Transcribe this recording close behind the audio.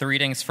The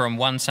readings from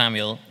 1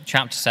 Samuel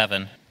chapter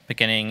 7,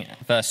 beginning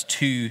verse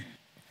 2.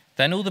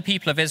 Then all the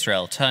people of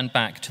Israel turned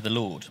back to the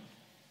Lord.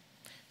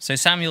 So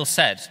Samuel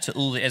said to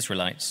all the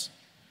Israelites,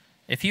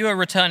 "If you are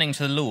returning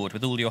to the Lord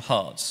with all your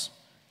hearts,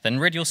 then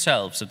rid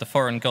yourselves of the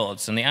foreign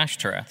gods and the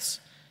Ashtoreths,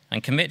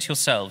 and commit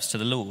yourselves to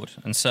the Lord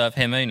and serve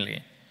him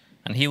only,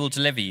 and he will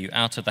deliver you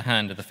out of the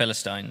hand of the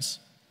Philistines."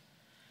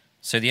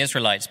 So the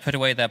Israelites put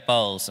away their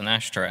Baals and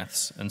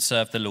Ashtoreths and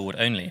served the Lord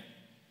only.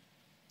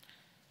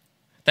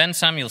 Then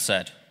Samuel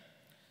said,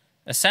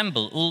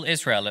 "Assemble all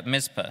Israel at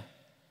Mizpah,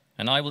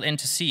 and I will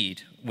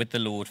intercede with the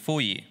Lord for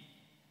you."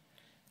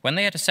 When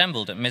they had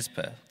assembled at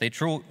Mizpah, they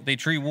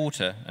drew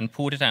water and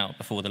poured it out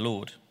before the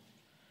Lord.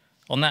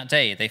 On that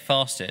day they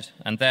fasted,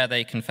 and there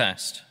they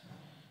confessed,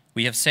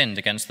 "We have sinned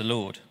against the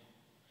Lord."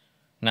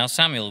 Now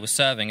Samuel was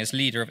serving as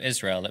leader of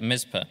Israel at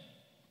Mizpah.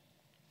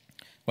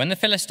 When the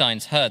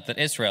Philistines heard that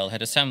Israel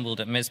had assembled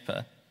at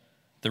Mizpah,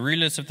 the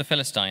rulers of the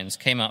Philistines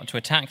came out to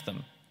attack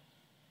them.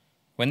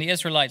 When the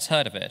Israelites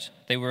heard of it,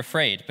 they were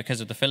afraid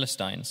because of the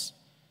Philistines.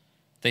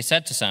 They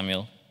said to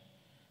Samuel,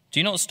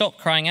 "Do not stop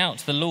crying out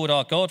to the Lord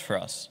our God for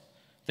us,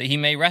 that he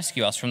may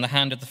rescue us from the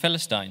hand of the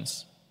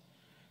Philistines."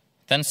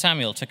 Then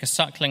Samuel took a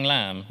suckling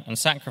lamb and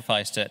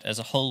sacrificed it as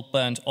a whole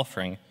burnt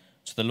offering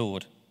to the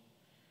Lord.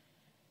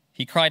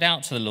 He cried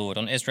out to the Lord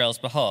on Israel's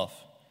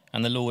behalf,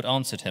 and the Lord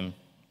answered him.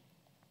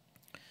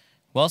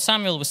 While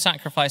Samuel was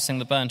sacrificing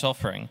the burnt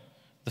offering,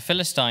 the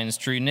Philistines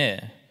drew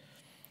near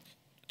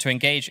to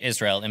engage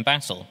Israel in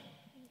battle.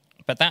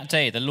 But that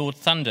day the Lord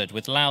thundered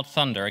with loud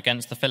thunder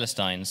against the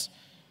Philistines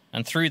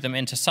and threw them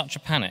into such a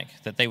panic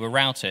that they were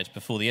routed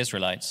before the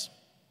Israelites.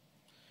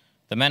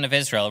 The men of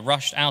Israel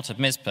rushed out of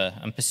Mizpah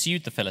and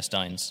pursued the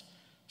Philistines,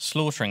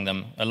 slaughtering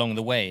them along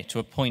the way to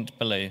a point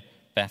below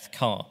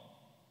Beth-kar.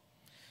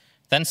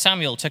 Then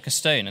Samuel took a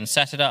stone and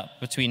set it up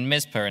between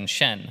Mizpah and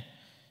Shen.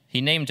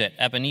 He named it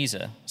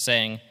Ebenezer,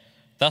 saying,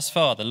 "Thus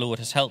far the Lord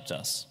has helped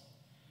us."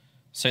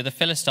 So the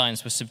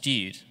Philistines were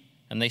subdued,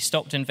 and they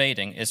stopped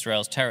invading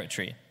Israel's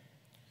territory.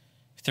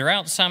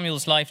 Throughout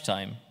Samuel's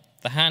lifetime,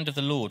 the hand of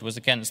the Lord was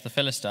against the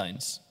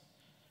Philistines.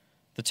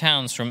 The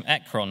towns from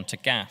Ekron to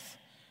Gath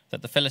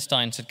that the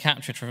Philistines had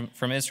captured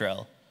from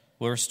Israel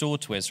were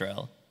restored to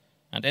Israel,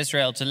 and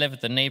Israel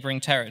delivered the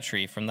neighboring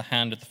territory from the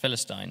hand of the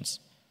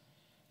Philistines,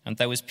 and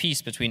there was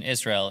peace between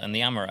Israel and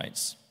the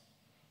Amorites.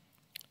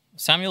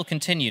 Samuel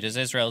continued as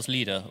Israel's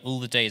leader all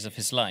the days of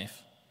his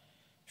life.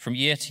 From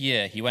year to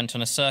year he went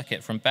on a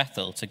circuit from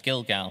Bethel to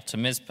Gilgal to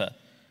Mizpah,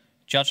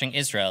 judging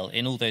Israel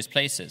in all those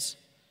places.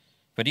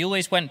 But he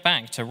always went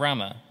back to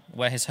Ramah,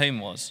 where his home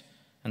was,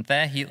 and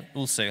there he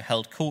also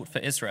held court for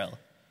Israel,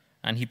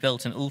 and he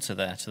built an altar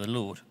there to the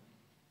Lord.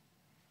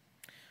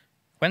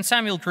 When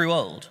Samuel grew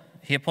old,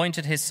 he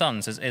appointed his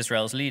sons as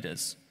Israel's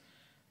leaders.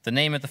 The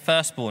name of the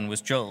firstborn was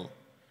Joel,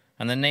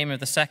 and the name of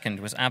the second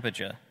was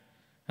Abijah,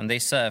 and they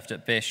served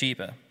at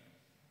Beersheba.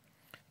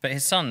 But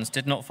his sons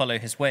did not follow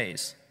his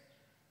ways.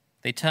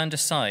 They turned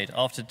aside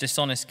after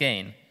dishonest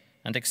gain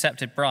and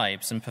accepted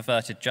bribes and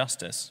perverted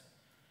justice.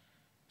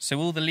 So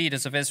all the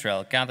leaders of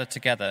Israel gathered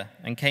together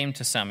and came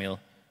to Samuel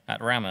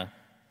at Ramah.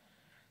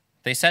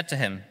 They said to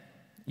him,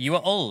 "You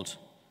are old,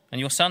 and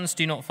your sons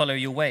do not follow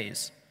your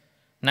ways.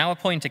 Now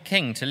appoint a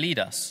king to lead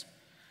us,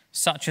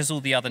 such as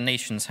all the other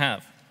nations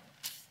have."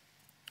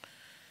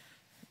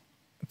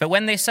 But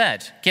when they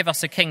said, "Give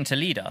us a king to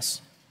lead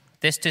us,"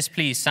 this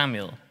displeased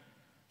Samuel.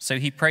 So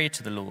he prayed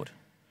to the Lord.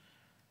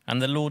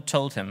 And the Lord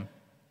told him,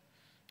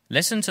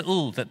 "Listen to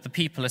all that the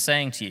people are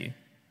saying to you.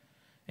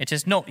 It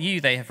is not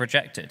you they have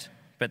rejected,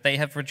 but they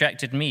have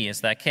rejected me as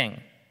their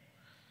king,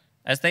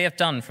 as they have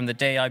done from the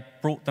day I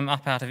brought them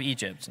up out of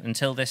Egypt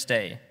until this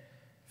day,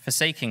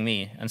 forsaking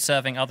me and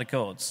serving other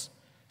gods.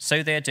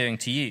 So they are doing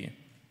to you.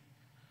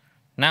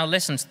 Now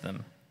listen to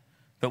them,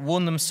 but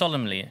warn them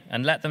solemnly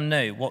and let them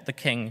know what the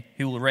king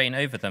who will reign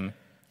over them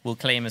will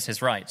claim as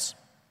his rights."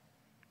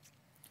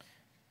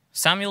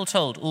 Samuel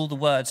told all the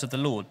words of the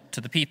Lord to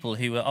the people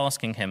who were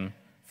asking him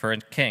for a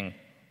king.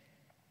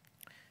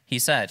 He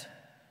said,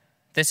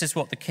 "This is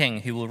what the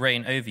king who will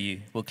reign over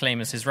you will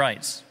claim as his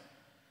rights.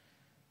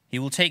 He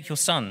will take your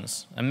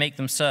sons and make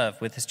them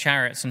serve with his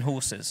chariots and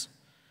horses,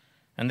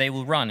 and they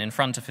will run in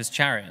front of his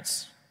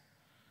chariots.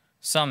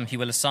 Some he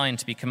will assign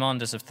to be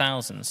commanders of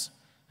thousands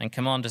and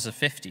commanders of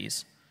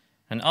 50s,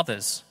 and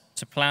others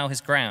to plow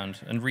his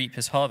ground and reap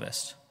his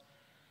harvest,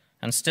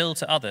 and still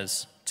to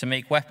others to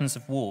make weapons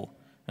of war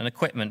and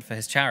equipment for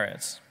his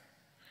chariots.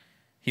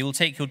 He will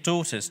take your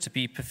daughters to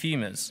be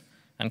perfumers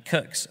and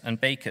cooks and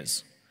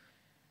bakers.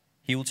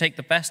 He will take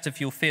the best of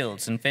your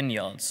fields and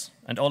vineyards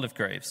and olive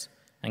groves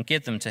and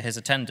give them to his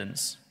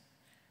attendants.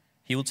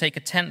 He will take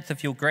 1/10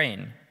 of your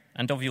grain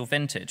and of your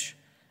vintage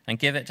and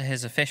give it to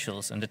his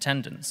officials and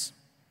attendants.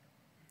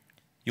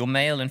 Your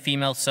male and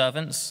female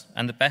servants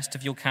and the best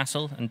of your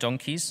cattle and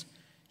donkeys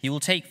he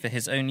will take for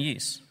his own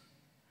use.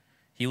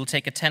 He will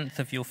take 1/10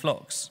 of your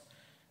flocks,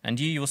 and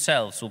you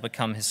yourselves will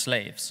become his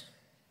slaves.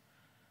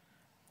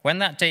 When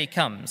that day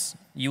comes,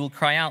 you will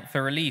cry out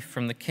for relief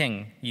from the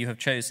king you have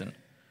chosen,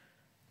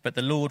 but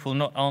the Lord will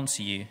not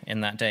answer you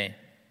in that day."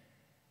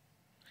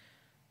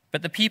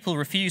 But the people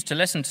refused to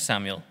listen to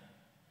Samuel.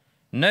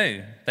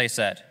 "No," they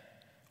said,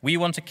 "we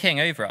want a king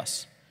over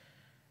us.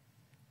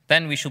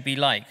 Then we shall be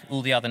like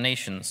all the other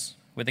nations,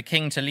 with a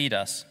king to lead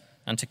us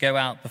and to go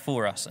out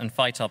before us and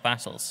fight our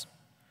battles."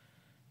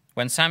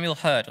 When Samuel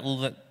heard all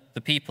that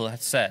the people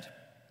had said,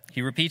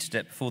 he repeated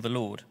it before the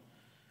Lord.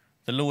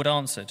 The Lord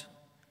answered,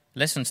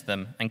 "Listen to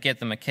them and give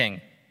them a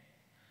king."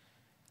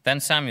 Then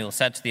Samuel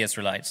said to the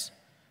Israelites,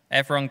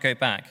 "Everyone go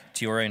back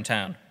to your own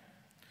town."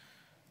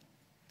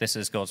 This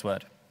is God's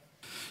word.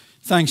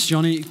 Thanks,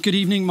 Johnny. Good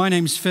evening. My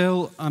name's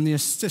Phil. I'm the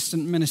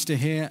assistant minister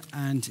here,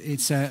 and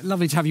it's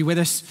lovely to have you with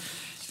us.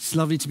 It's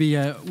lovely to be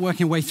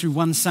working our way through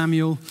 1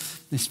 Samuel,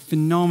 this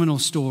phenomenal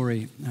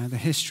story, the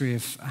history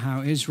of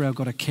how Israel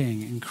got a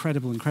king.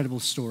 Incredible, incredible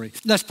story.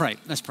 Let's pray.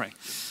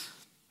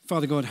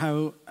 Father God,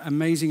 how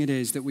amazing it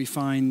is that we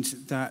find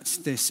that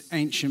this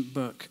ancient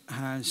book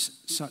has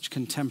such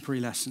contemporary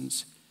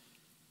lessons.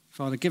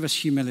 Father, give us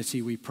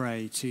humility, we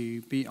pray,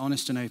 to be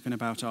honest and open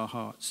about our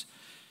hearts.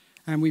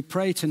 And we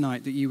pray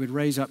tonight that you would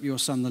raise up your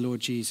Son, the Lord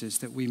Jesus,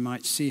 that we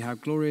might see how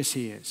glorious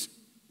he is,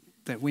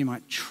 that we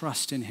might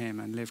trust in him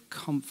and live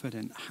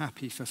confident,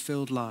 happy,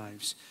 fulfilled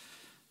lives,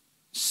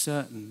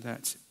 certain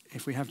that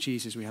if we have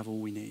Jesus, we have all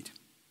we need.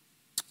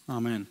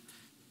 Amen.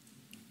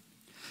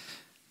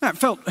 That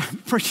felt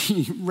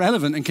pretty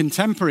relevant and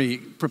contemporary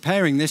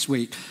preparing this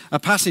week, a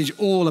passage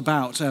all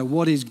about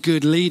what is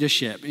good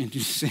leadership, and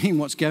seeing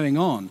what's going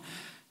on.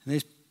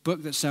 This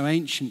book that's so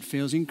ancient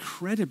feels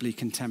incredibly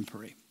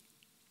contemporary.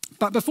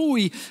 But before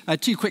we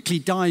too quickly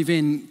dive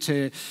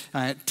into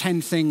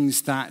 10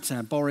 things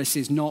that Boris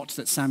is not,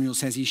 that Samuel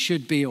says he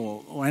should be,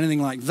 or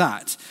anything like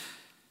that,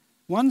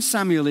 1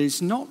 Samuel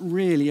is not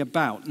really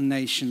about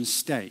nation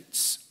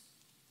states.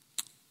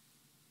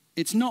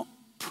 It's not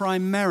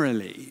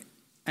primarily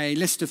a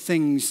list of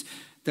things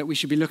that we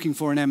should be looking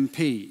for in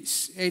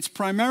MPs. It's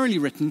primarily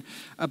written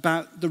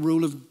about the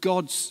rule of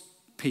God's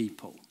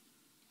people.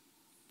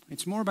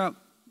 It's more about,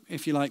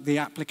 if you like, the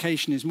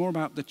application is more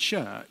about the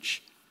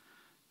church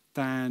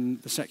than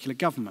the secular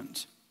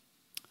government.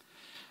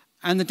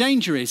 And the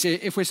danger is,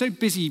 if we're so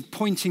busy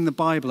pointing the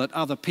Bible at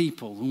other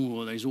people,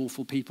 those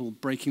awful people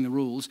breaking the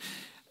rules,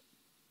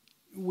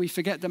 we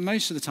forget that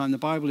most of the time the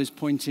Bible is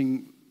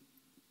pointing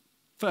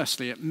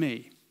firstly at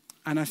me.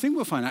 And I think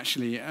we'll find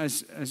actually,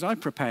 as I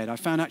prepared, I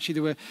found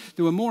actually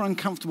there were more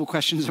uncomfortable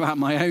questions about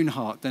my own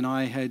heart than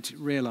I had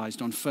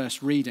realized on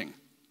first reading.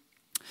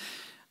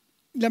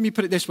 Let me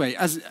put it this way.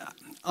 As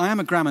I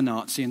am a grammar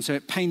Nazi, and so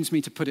it pains me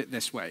to put it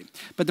this way.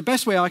 But the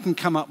best way I can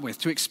come up with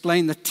to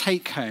explain the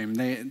take-home,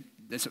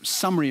 the sort of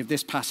summary of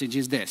this passage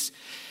is this.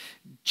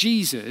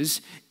 Jesus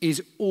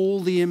is all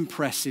the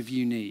impressive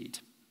you need.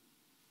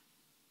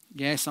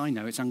 Yes, I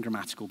know it's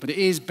ungrammatical, but it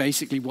is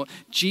basically what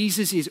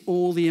Jesus is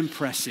all the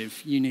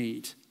impressive you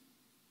need.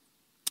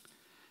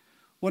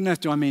 What on earth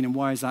do I mean, and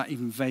why is that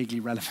even vaguely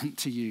relevant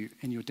to you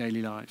in your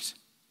daily lives?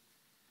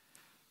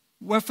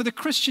 Well, for the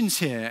Christians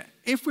here,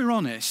 if we're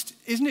honest,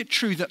 isn't it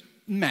true that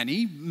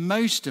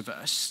most of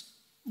us,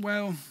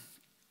 well,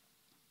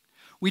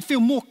 we'd feel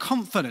more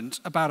confident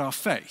about our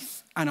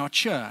faith and our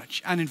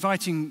church and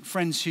inviting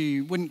friends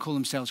who wouldn't call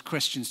themselves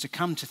Christians to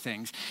come to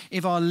things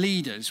if our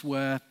leaders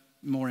were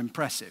more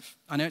impressive.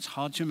 I know it's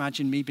hard to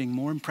imagine me being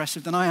more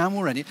impressive than I am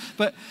already,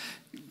 but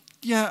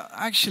yeah,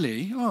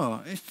 actually,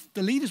 if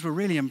the leaders were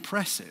really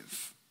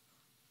impressive,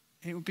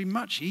 it would be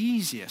much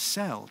easier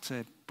sell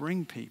to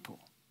bring people.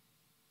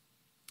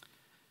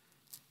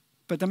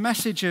 But the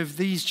message of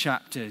these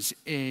chapters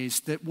is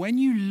that when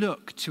you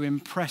look to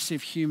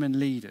impressive human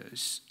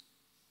leaders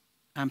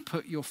and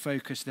put your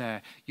focus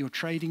there, you're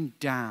trading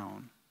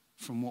down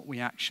from what we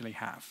actually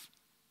have.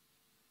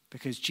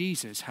 Because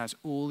Jesus has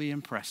all the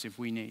impressive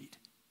we need.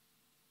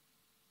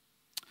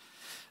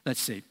 Let's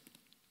see.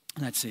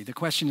 The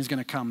question is going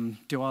to come,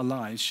 do our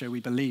lives show we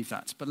believe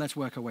that? But let's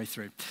work our way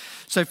through.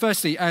 So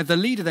firstly, the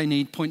leader they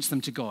need points them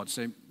to God.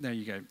 So there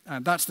you go.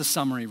 That's the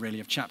summary,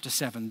 really, of chapter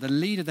 7. The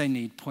leader they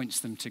need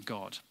points them to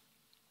God.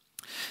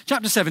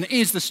 Chapter 7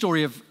 is the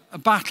story of a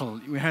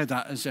battle. We heard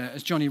that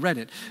as Johnny read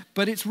it.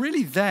 But it's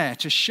really there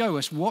to show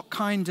us what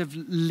kind of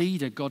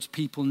leader God's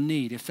people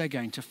need if they're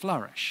going to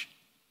flourish.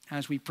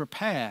 As we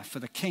prepare for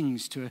the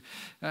kings to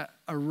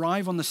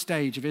arrive on the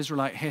stage of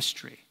Israelite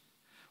history,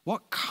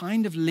 what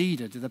kind of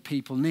leader do the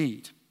people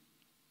need?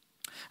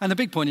 And the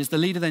big point is the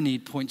leader they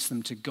need points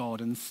them to God.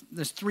 And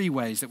there's 3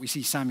 ways that we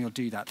see Samuel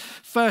do that.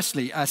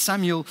 Firstly,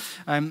 Samuel,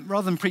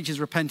 rather than preach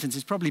his repentance,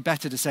 it's probably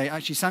better to say,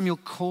 actually, Samuel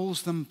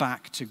calls them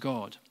back to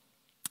God.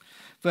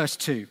 Verse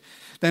 2,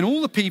 then all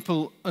the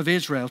people of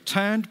Israel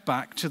turned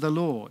back to the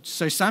Lord.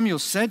 So Samuel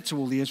said to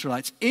all the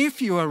Israelites,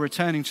 if you are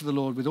returning to the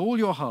Lord with all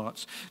your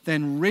hearts,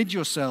 then rid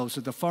yourselves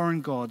of the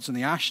foreign gods and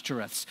the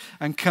Ashtoreths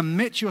and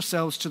commit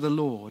yourselves to the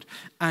Lord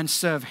and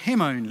serve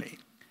him only,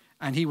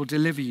 and he will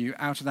deliver you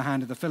out of the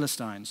hand of the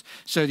Philistines.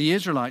 So the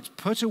Israelites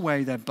put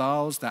away their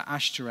Baals, their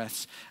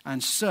Ashtoreths,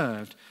 and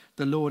served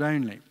the Lord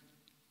only.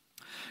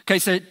 Okay,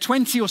 so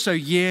 20 or so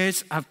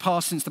years have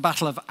passed since the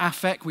Battle of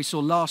Aphek. We saw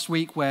last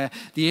week where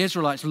the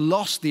Israelites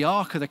lost the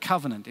Ark of the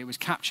Covenant. It was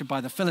captured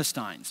by the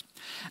Philistines.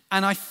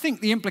 And I think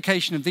the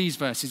implication of these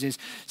verses is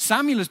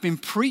Samuel has been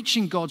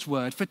preaching God's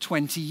word for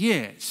 20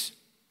 years.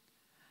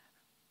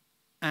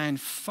 And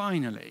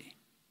finally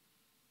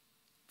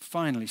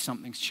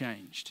something's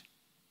changed.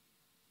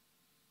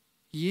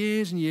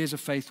 Years and years of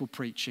faithful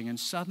preaching, and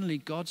suddenly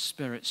God's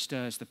Spirit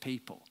stirs the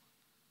people.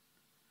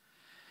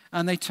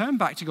 And they turn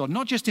back to God,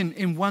 not just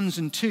in ones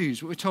and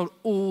twos, but we're told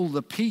all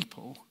the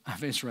people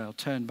of Israel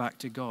turn back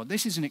to God.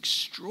 This is an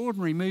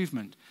extraordinary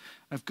movement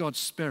of God's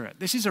Spirit.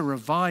 This is a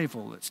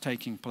revival that's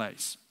taking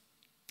place.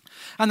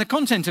 And the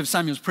content of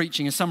Samuel's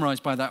preaching is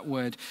summarized by that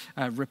word,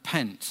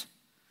 repent.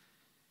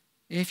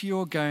 If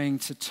you're going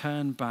to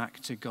turn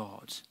back to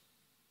God,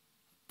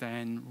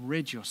 then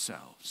rid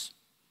yourselves.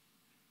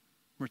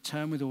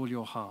 Return with all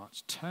your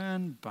hearts.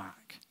 Turn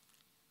back.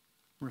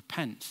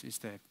 Repent is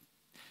the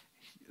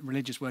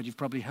religious word you've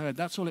probably heard.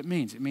 That's all it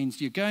means. It means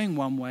you're going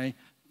one way,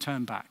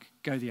 turn back,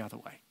 go the other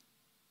way.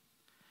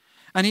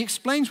 And he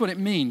explains what it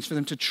means for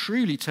them to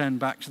truly turn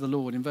back to the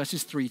Lord in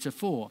verses 3 to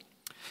 4.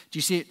 Do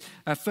you see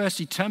it?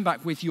 Firstly, turn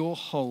back with your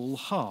whole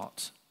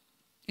heart.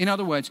 In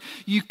other words,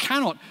 you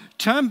cannot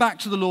turn back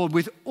to the Lord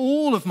with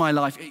all of my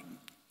life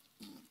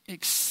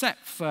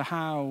except for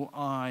how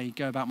I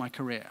go about my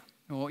career.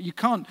 Or you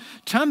can't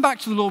turn back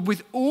to the Lord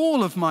with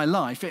all of my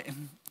life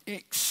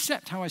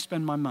except how I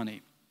spend my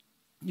money.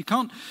 You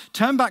can't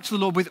turn back to the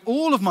Lord with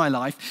all of my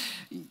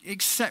life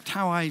except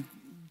how I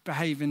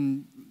behave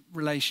in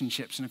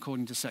relationships and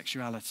according to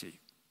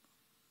sexuality.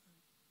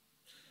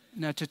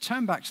 Now, to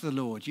turn back to the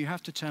Lord, you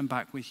have to turn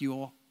back with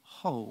your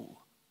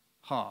whole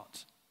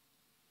heart.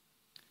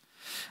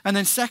 And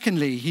then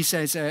secondly, he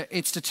says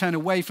it's to turn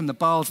away from the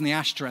Baals and the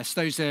Ashtoreths.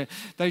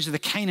 Those are the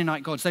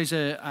Canaanite gods. Those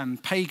are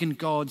pagan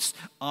gods,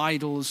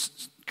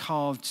 idols,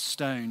 carved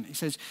stone. He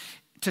says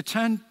to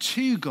turn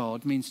to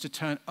God means to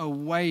turn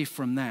away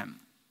from them.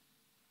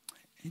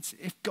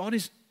 If God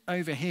is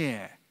over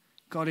here,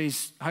 God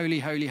is holy,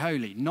 holy,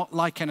 holy, not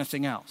like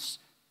anything else.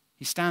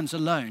 He stands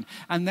alone.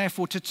 And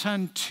therefore, to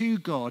turn to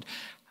God,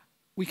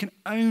 we can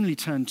only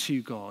turn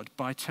to God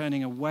by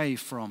turning away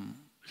from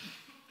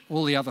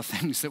all the other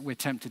things that we're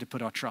tempted to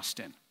put our trust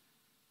in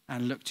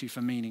and look to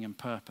for meaning and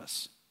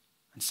purpose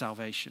and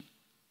salvation.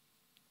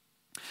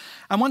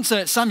 And once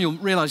Samuel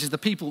realizes the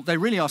people, they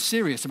really are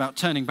serious about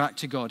turning back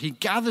to God, he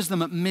gathers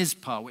them at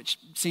Mizpah, which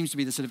seems to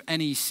be the sort of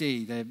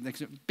NEC,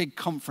 the big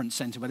conference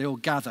center where they all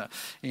gather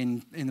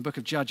in the book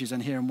of Judges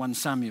and here in 1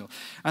 Samuel.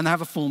 And they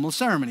have a formal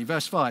ceremony.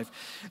 Verse 5,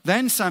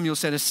 then Samuel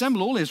said,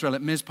 assemble all Israel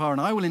at Mizpah, and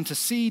I will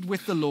intercede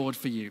with the Lord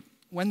for you.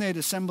 When they had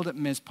assembled at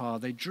Mizpah,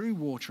 they drew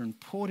water and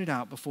poured it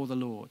out before the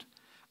Lord.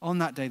 On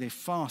that day they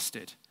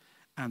fasted,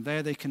 and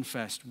there they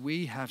confessed,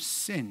 we have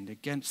sinned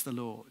against the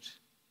Lord.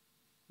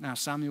 Now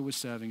Samuel was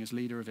serving as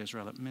leader of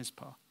Israel at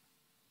Mizpah.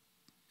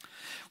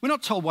 We're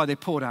not told why they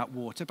poured out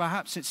water.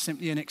 Perhaps it's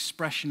simply an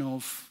expression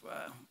of,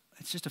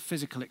 it's just a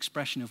physical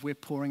expression of we're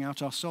pouring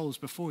out our souls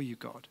before you,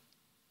 God.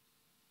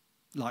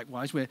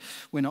 Likewise, we're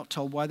not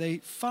told why they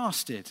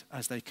fasted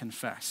as they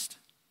confessed.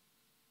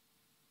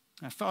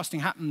 Now,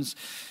 fasting happens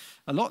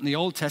a lot in the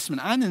Old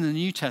Testament and in the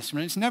New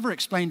Testament. It's never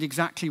explained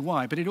exactly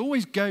why, but it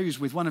always goes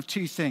with one of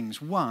two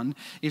things. One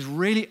is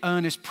really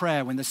earnest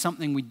prayer when there's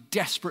something we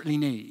desperately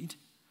need,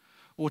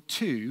 or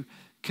two,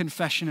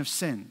 confession of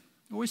sin.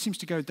 It always seems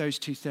to go with those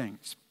two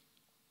things.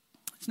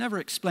 It's never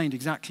explained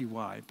exactly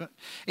why, but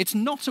it's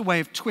not a way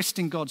of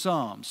twisting God's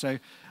arm. So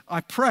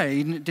I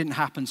prayed and it didn't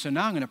happen, so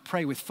now I'm going to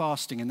pray with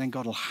fasting and then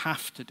God will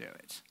have to do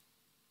it.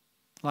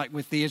 Like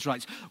with the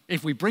Israelites,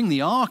 if we bring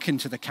the ark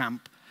into the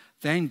camp,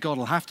 then God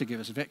will have to give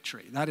us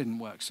victory. That didn't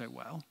work so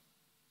well.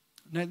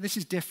 No, this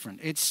is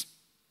different.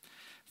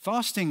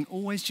 Fasting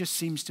always just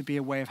seems to be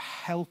a way of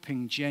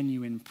helping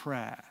genuine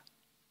prayer.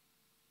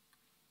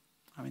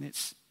 I mean,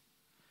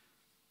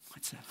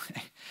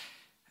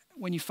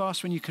 when you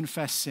fast, when you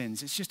confess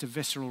sins, it's just a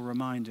visceral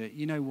reminder.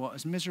 You know what?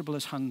 As miserable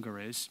as hunger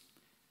is,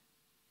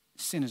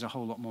 sin is a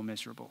whole lot more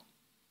miserable.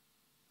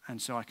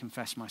 And so I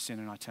confess my sin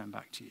and I turn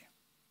back to you.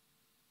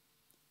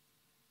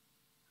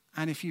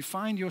 And if you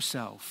find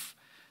yourself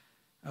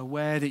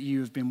aware that you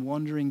have been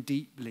wandering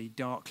deeply,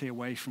 darkly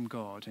away from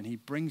God, and he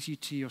brings you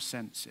to your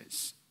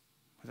senses,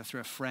 whether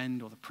through a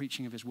friend or the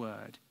preaching of his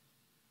word,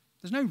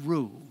 there's no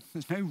rule.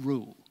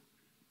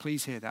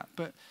 Please hear that.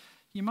 But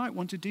you might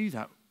want to do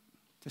that,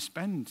 to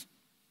spend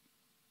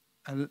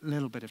a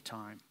little bit of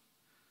time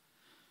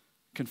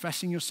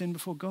confessing your sin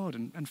before God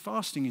and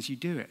fasting as you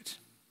do it.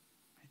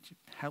 It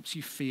helps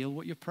you feel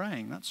what you're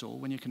praying, that's all,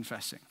 when you're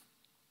confessing.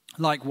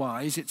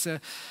 Likewise, it's a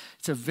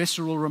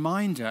visceral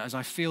reminder as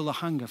I feel the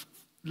hunger.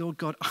 Lord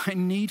God, I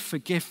need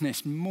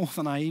forgiveness more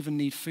than I even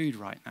need food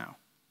right now.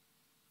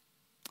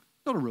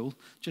 Not a rule,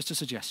 just a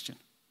suggestion.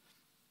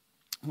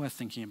 Worth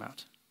thinking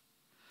about.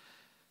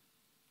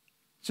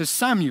 So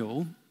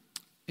Samuel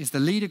is the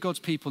leader God's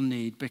people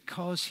need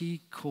because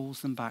he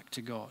calls them back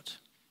to God.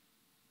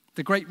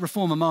 The great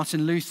reformer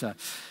Martin Luther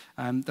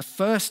The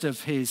first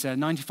of his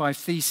 95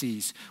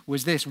 Theses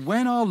was this: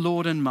 when our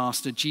Lord and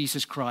Master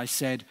Jesus Christ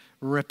said,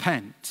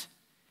 "Repent,"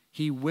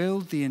 he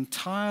willed the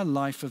entire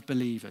life of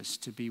believers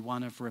to be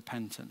one of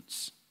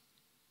repentance.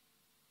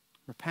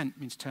 Repent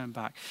means turn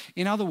back.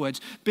 In other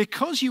words,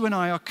 because you and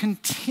I are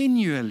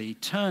continually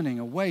turning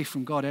away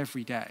from God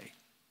every day,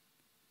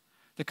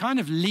 the kind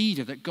of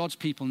leader that God's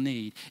people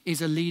need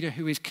is a leader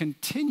who is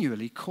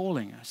continually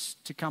calling us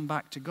to come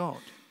back to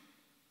God.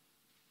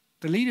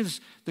 The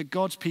leaders that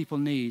God's people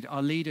need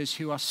are leaders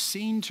who are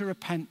seen to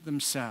repent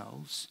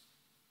themselves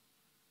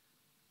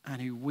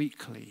and who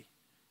weekly,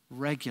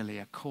 regularly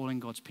are calling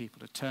God's people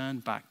to turn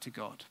back to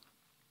God.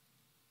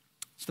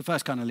 It's the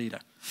first kind of leader.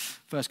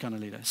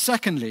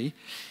 Secondly,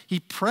 he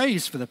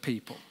prays for the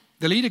people.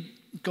 The leader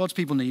God's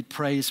people need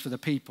prays for the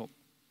people.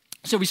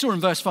 So we saw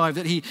in verse 5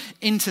 that he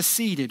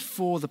interceded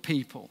for the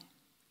people.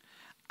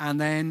 And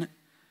then,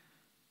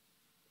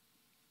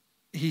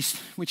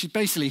 which is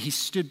basically he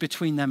stood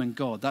between them and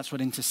God. That's what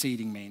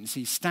interceding means.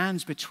 He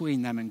stands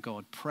between them and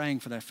God, praying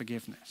for their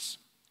forgiveness.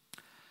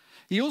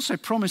 He also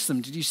promised them,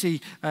 did you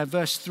see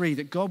verse 3,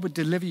 that God would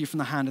deliver you from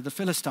the hand of the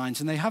Philistines?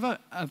 And they have a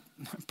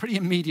pretty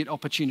immediate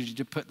opportunity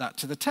to put that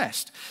to the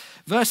test.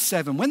 Verse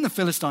 7, when the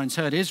Philistines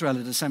heard Israel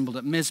had assembled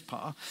at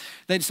Mizpah,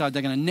 they decided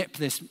they're going to nip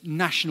this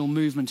national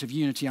movement of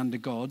unity under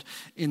God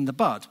in the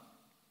bud.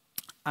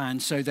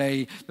 And so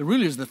the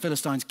rulers of the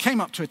Philistines came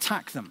up to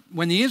attack them.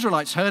 When the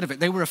Israelites heard of it,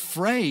 they were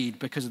afraid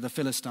because of the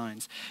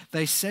Philistines.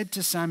 They said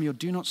to Samuel,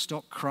 "Do not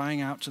stop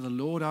crying out to the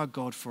Lord our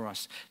God for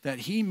us, that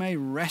he may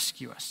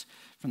rescue us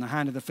from the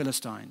hand of the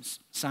Philistines."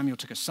 Samuel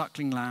took a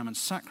suckling lamb and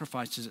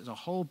sacrificed it as a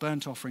whole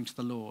burnt offering to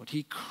the Lord.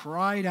 He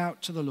cried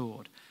out to the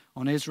Lord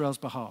on Israel's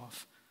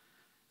behalf,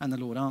 and the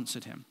Lord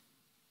answered him.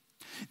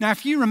 Now,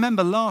 if you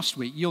remember last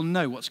week, you'll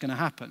know what's going to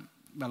happen.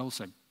 Well,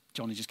 also,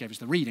 Johnny just gave us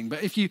the reading,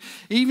 but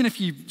even if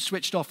you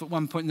switched off at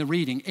one point in the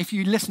reading, if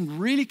you listened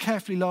really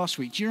carefully last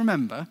week, do you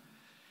remember,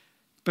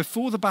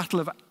 before the battle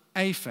of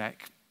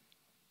Aphek,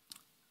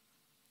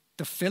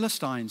 the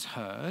Philistines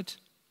heard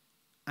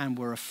and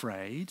were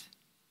afraid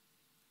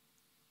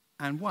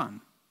and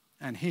won.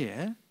 And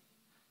here,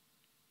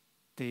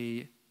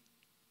 we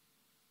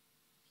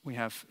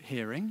have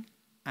hearing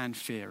and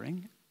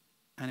fearing,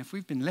 and if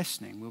we've been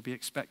listening, we'll be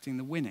expecting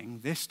the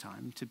winning this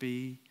time to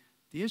be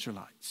the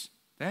Israelites.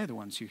 They're the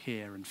ones who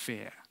hear and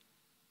fear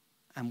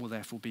and will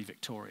therefore be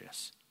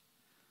victorious.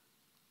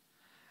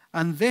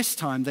 And this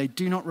time, they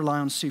do not rely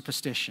on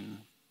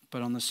superstition,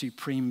 but on the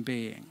supreme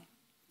being,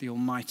 the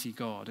Almighty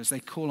God. As they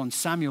call on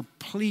Samuel,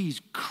 please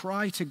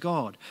cry to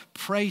God,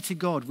 pray to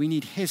God, we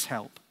need his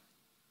help.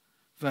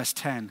 Verse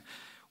 10,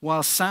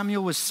 while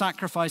Samuel was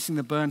sacrificing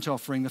the burnt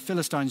offering, the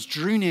Philistines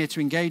drew near to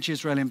engage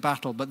Israel in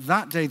battle. But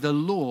that day the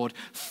Lord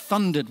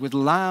thundered with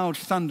loud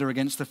thunder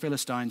against the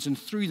Philistines and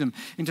threw them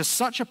into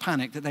such a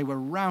panic that they were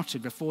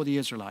routed before the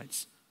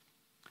Israelites.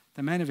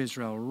 The men of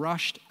Israel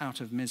rushed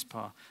out of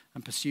Mizpah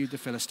and pursued the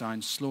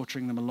Philistines,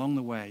 slaughtering them along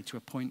the way to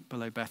a point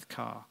below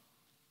Beth-kar.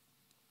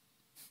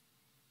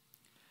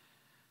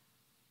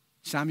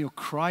 Samuel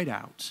cried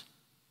out,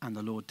 and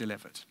the Lord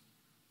delivered.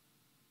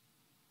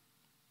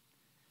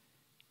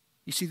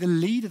 You see, the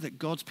leader that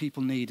God's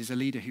people need is a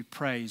leader who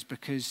prays,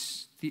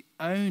 because the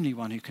only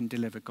one who can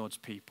deliver God's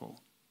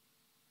people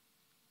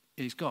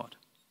is God.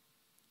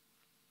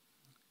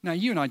 Now,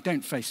 you and I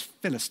don't face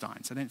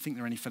Philistines. I don't think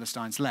there are any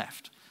Philistines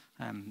left.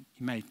 You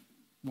may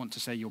want to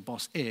say your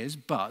boss is,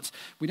 but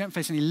we don't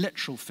face any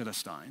literal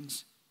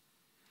Philistines.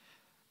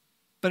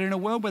 But in a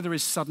world where there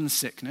is sudden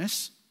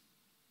sickness,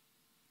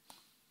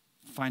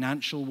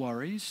 financial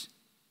worries,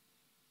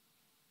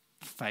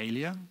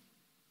 failure,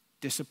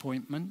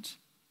 disappointment,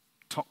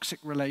 toxic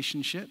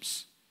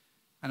relationships,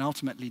 and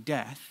ultimately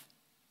death,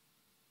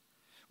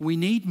 we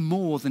need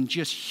more than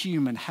just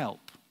human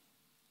help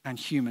and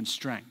human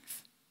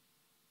strength.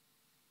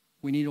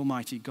 We need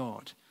Almighty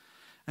God.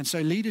 And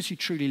so leaders who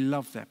truly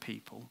love their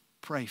people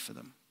pray for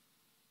them,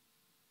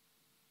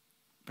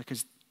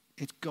 because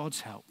it's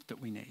God's help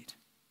that we need.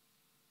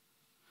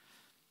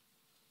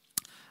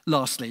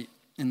 Lastly,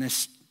 in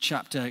this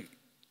chapter,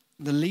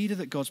 the leader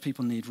that God's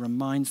people need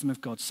reminds them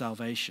of God's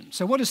salvation.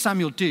 So what does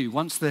Samuel do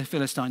once the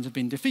Philistines have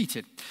been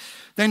defeated?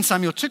 Then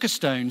Samuel took a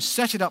stone,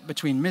 set it up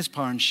between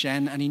Mizpah and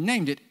Shen, and he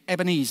named it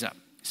Ebenezer,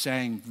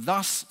 saying,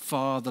 "Thus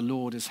far the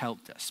Lord has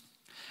helped us."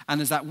 And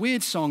there's that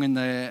weird song in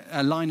the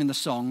line in the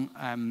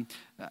song,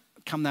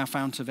 "Come thou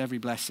fount of every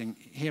blessing,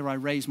 here I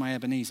raise my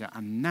Ebenezer,"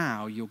 and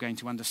now you're going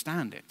to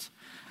understand it.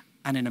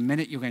 And in a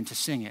minute you're going to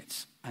sing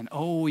it. And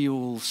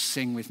you'll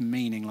sing with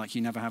meaning like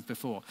you never have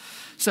before.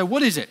 So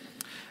what is it?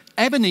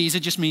 Ebenezer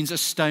just means a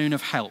stone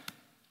of help.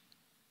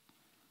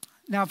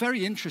 Now,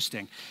 very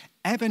interesting.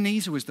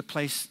 Ebenezer was the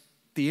place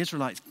the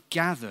Israelites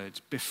gathered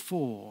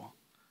before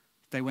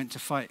they went to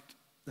fight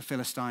the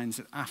Philistines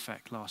at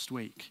Aphek last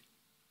week.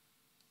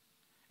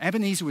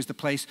 Ebenezer was the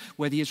place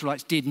where the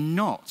Israelites did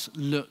not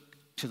look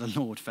to the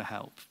Lord for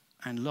help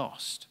and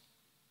lost.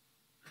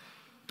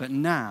 But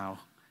now,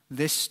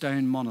 this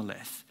stone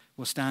monolith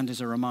will stand as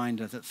a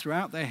reminder that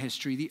throughout their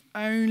history, the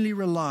only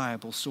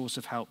reliable source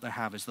of help they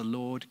have is the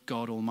Lord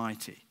God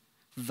Almighty.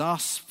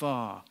 Thus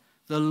far,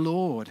 the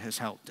Lord has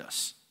helped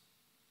us.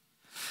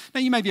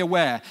 Now, you may be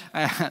aware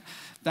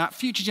that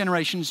future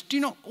generations do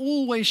not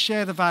always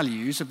share the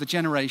values of the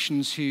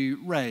generations who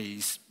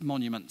raise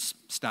monuments,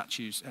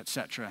 statues,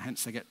 etc.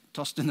 Hence, they get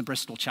tossed in the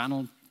Bristol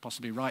Channel,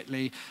 possibly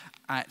rightly,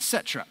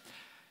 etc.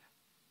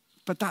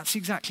 But that's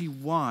exactly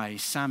why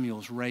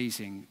Samuel's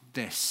raising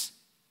this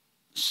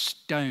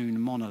stone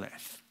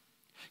monolith.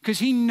 Because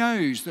he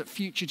knows that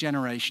future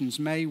generations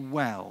may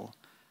well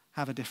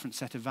have a different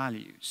set of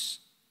values,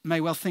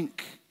 may well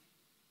think,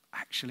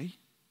 actually,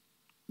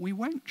 we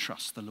won't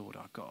trust the Lord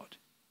our God.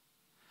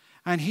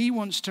 And he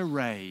wants to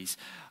raise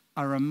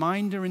a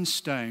reminder in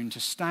stone to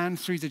stand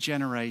through the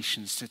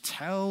generations to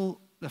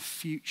tell the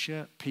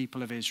future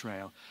people of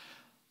Israel,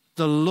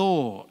 the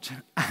Lord,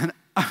 and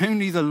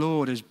only the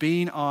Lord, has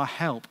been our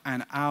help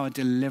and our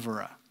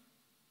deliverer.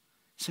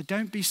 So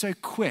don't be so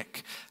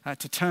quick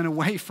to turn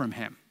away from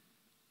him,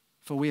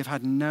 for we have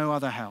had no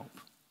other help.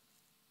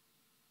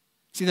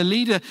 See, the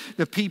leader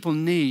the people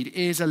need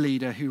is a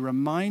leader who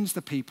reminds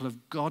the people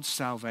of God's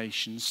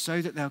salvation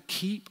so that they'll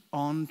keep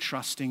on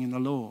trusting in the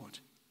Lord.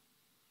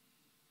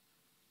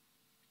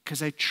 Because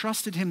they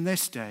trusted him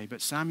this day,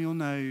 but Samuel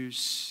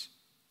knows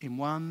in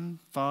 1,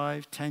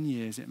 5, 10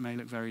 years it may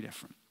look very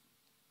different.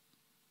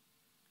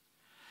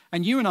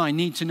 And you and I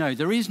need to know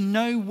there is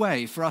no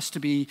way for us to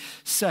be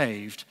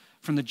saved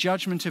from the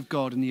judgment of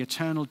God and the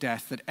eternal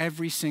death that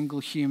every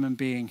single human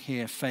being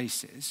here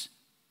faces.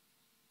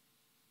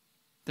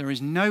 There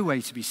is no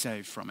way to be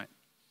saved from it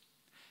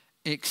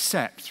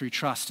except through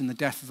trust in the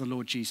death of the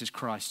Lord Jesus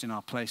Christ in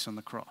our place on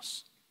the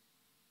cross.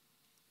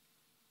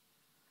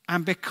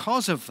 And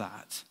because of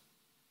that,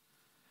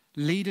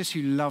 leaders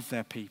who love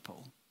their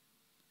people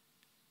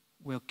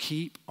will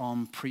keep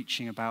on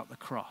preaching about the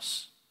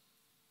cross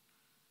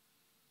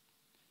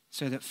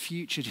so that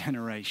future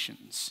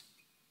generations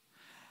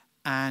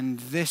and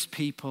this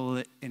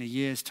people in a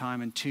year's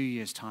time and 2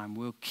 years' time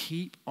will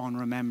keep on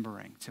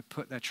remembering to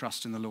put their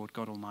trust in the Lord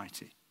God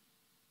Almighty.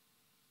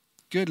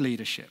 Good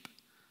leadership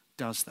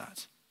does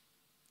that.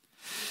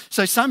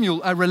 So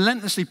Samuel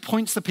relentlessly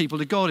points the people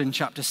to God in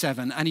chapter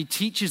 7, and he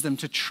teaches them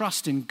to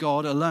trust in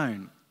God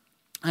alone.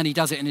 And he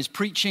does it in his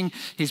preaching,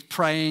 his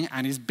praying,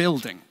 and his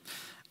building.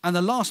 And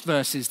the last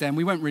verses then,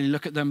 we won't really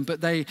look at them,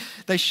 but they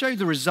show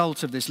the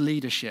result of this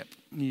leadership.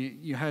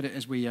 You heard it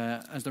as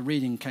the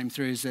reading came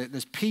through, is that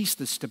there's peace,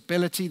 there's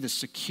stability, there's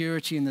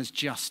security, and there's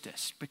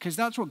justice. Because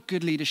that's what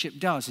good leadership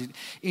does. It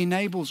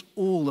enables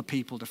all the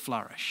people to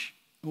flourish.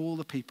 All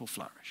the people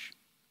flourish.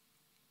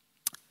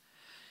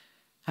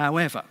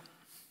 However,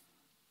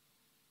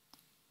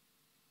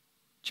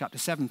 chapter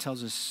 7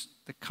 tells us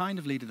the kind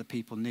of leader the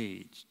people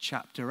need.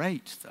 Chapter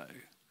 8, though,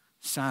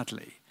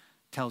 sadly,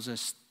 tells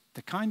us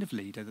the kind of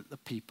leader that the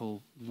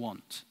people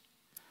want.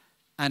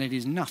 And it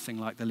is nothing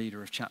like the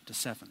leader of chapter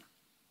 7.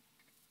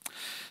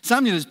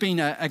 Samuel has been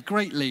a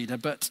great leader,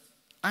 but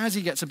as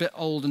he gets a bit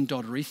old and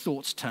doddery,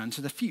 thoughts turn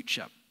to the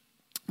future.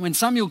 When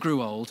Samuel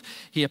grew old,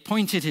 he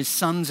appointed his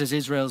sons as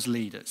Israel's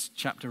leaders.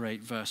 Chapter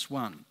 8, verse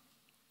 1.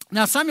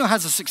 Now, Samuel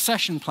has a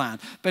succession plan,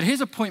 but his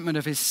appointment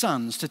of his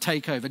sons to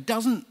take over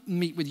doesn't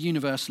meet with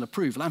universal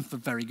approval, and for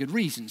very good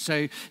reason.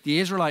 So the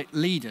Israelite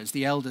leaders,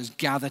 the elders,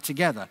 gather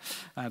together.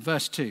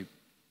 Verse 2.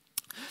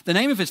 The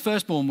name of his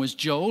firstborn was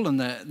Joel, and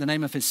the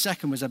name of his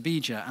second was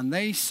Abijah, and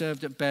they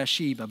served at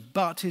Beersheba,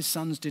 but his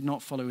sons did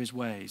not follow his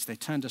ways. They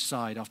turned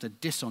aside after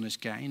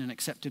dishonest gain and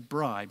accepted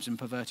bribes and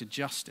perverted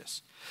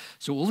justice.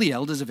 So all the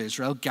elders of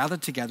Israel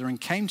gathered together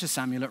and came to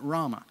Samuel at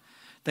Ramah.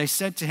 They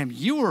said to him,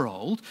 "You are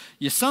old,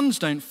 your sons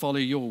don't follow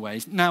your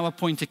ways, now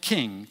appoint a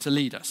king to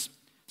lead us,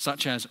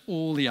 such as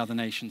all the other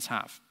nations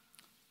have."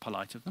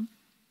 Polite of them.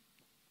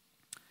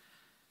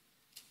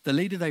 The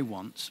leader they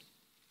want,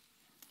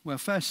 well,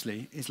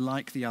 firstly, is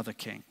like the other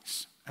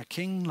kings, a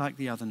king like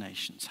the other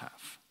nations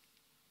have.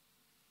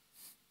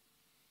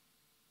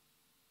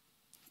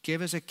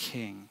 Give us a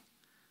king.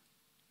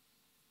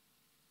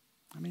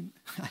 I mean,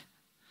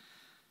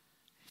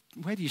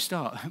 where do you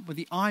start? With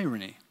the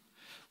irony.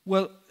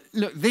 Well,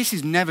 look, this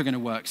is never going to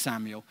work,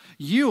 Samuel.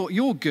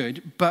 You're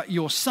good, but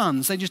your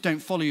sons, they just don't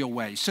follow your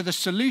ways. So the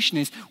solution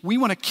is we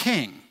want a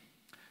king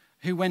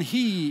who, when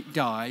he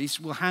dies,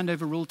 will hand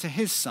over rule to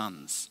his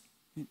sons.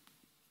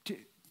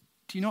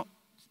 Do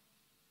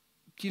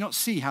you not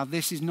see how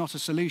this is not a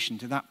solution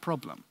to that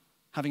problem,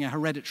 having a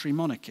hereditary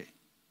monarchy?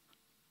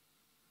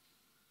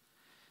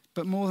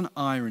 But more than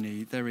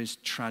irony, there is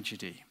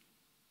tragedy.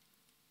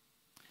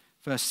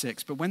 Verse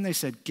 6, but when they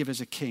said, "Give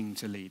us a king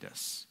to lead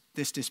us,"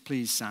 this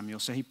displeased Samuel,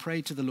 so he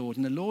prayed to the Lord,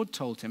 and the Lord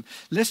told him,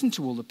 "Listen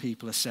to all the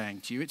people are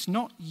saying to you. It's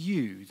not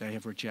you they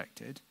have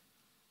rejected,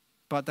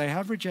 but they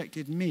have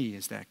rejected me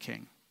as their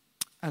king,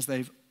 as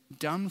they've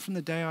done from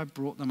the day I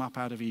brought them up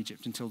out of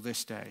Egypt until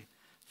this day,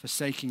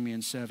 forsaking me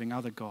and serving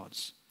other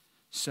gods.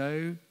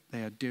 So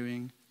they are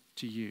doing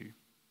to you."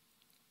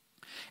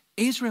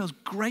 Israel's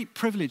great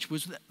privilege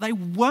was that they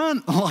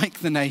weren't like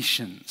the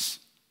nations.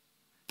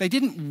 They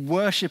didn't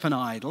worship an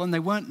idol, and they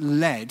weren't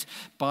led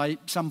by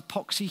some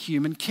poxy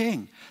human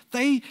king.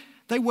 They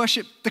They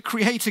worshipped the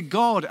creator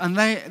God, and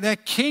their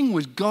king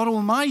was God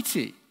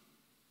Almighty.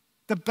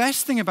 The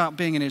best thing about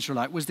being an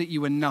Israelite was that you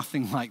were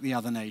nothing like the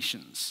other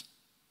nations.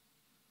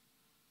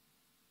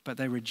 But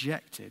they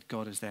rejected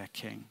God as their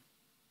king.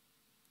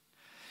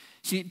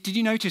 See, did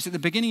you notice at the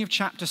beginning of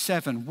chapter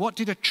 7, what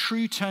did a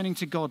true turning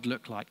to God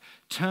look like?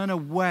 Turn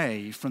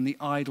away from the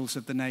idols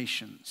of the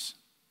nations.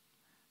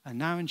 And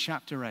now in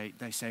chapter 8,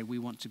 they say, we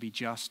want to be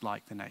just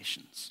like the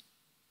nations,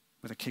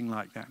 with a king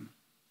like them.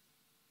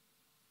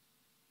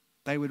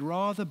 They would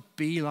rather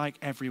be like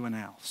everyone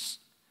else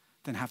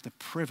than have the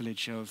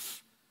privilege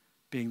of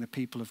being the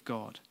people of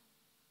God.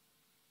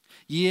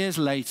 Years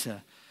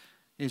later,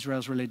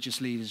 Israel's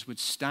religious leaders would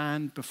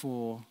stand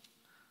before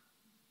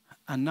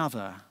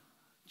another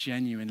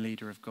genuine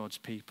leader of God's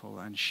people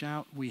and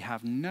shout, we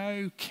have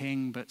no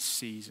king but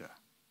Caesar.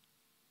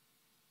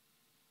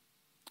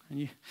 And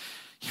you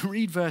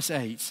read verse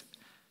 8,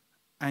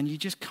 and you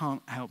just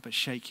can't help but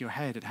shake your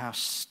head at how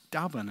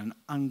stubborn and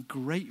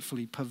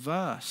ungratefully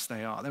perverse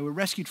they are. They were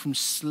rescued from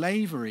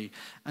slavery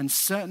and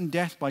certain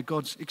death by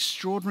God's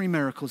extraordinary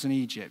miracles in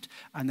Egypt,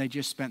 and they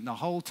just spent the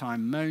whole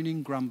time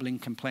moaning, grumbling,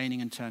 complaining,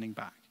 and turning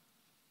back.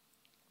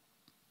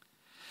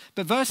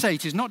 But verse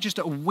 8 is not just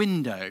a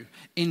window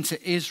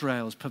into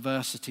Israel's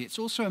perversity, it's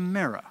also a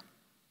mirror.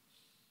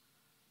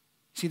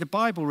 See, the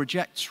Bible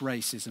rejects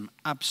racism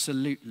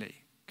absolutely,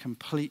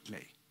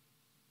 completely,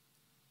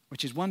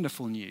 which is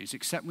wonderful news,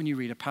 except when you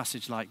read a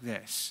passage like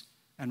this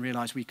and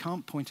realize we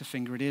can't point a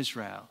finger at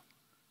Israel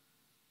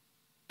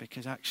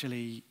because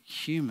actually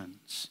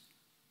humans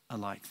are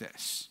like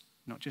this,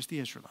 not just the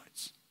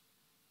Israelites.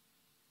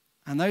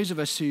 And those of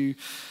us who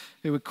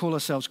would call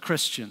ourselves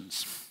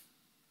Christians,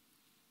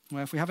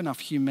 well, if we have enough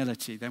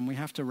humility, then we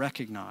have to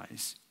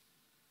recognize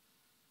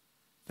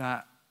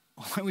that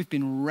although we've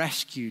been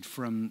rescued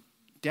from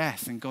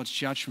death and God's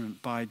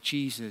judgment by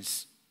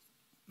Jesus'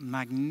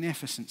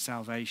 magnificent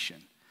salvation,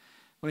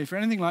 well, if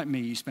you're anything like me,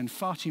 you spend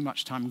far too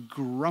much time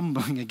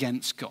grumbling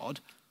against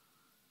God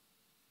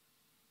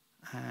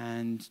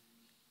and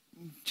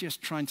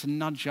just trying to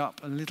nudge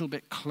up a little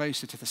bit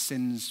closer to the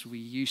sins we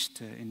used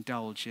to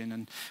indulge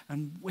in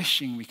and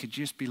wishing we could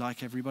just be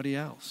like everybody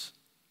else.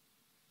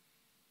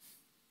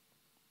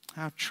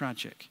 How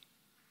tragic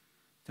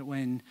that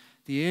when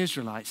the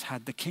Israelites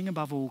had the king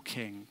above all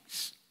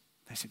kings,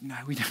 they said, no,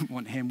 we don't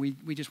want him.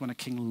 We just want a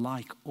king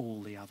like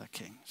all the other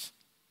kings.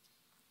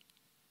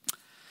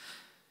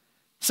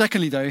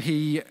 Secondly, though,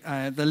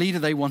 the leader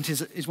they want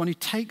is one who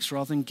takes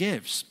rather than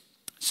gives.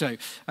 So,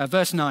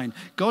 verse 9,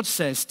 God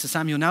says to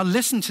Samuel, now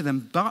listen to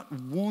them, but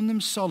warn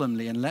them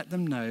solemnly and let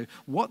them know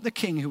what the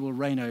king who will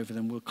reign over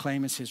them will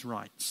claim as his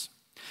rights.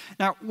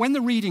 Now, when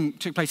the reading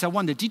took place, I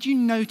wondered, did you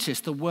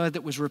notice the word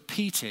that was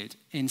repeated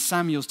in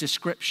Samuel's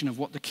description of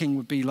what the king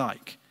would be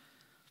like?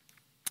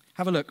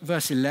 Have a look,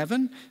 verse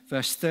 11,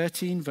 verse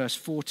 13, verse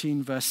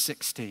 14, verse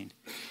 16.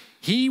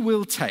 He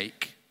will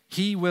take,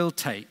 he will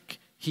take,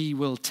 he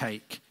will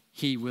take,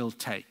 he will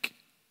take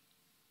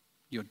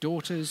your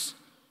daughters,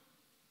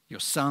 your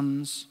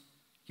sons,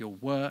 your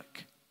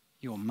work,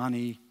 your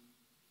money.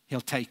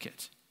 He'll take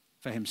it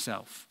for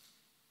himself.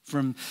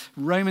 From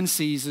Roman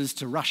Caesars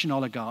to Russian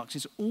oligarchs,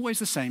 it's always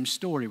the same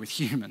story with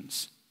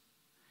humans.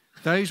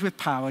 Those with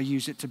power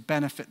use it to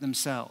benefit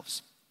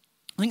themselves.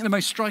 I think the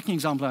most striking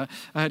example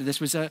I heard of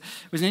this was an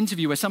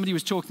interview where somebody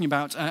was talking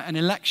about an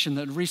election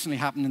that had recently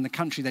happened in the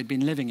country they'd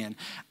been living in.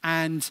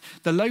 And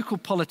the local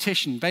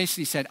politician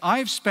basically said,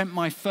 I've spent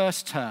my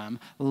first term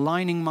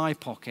lining my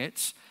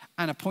pockets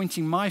and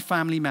appointing my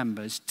family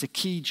members to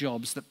key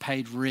jobs that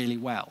paid really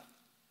well.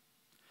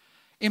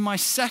 In my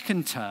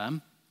second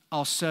term,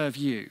 I'll serve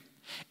you.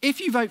 If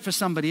you vote for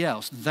somebody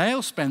else,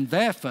 they'll spend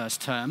their first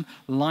term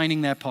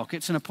lining their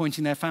pockets and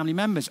appointing their family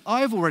members.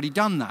 I've already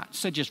done that,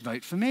 so just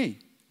vote for me.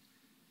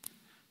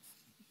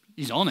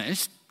 He's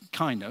honest,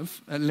 kind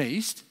of, at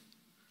least.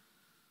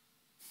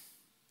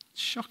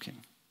 It's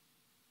shocking.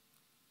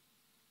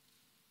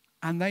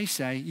 And they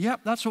say, yep,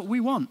 that's what we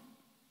want.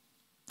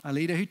 A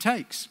leader who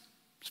takes.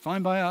 It's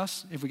fine by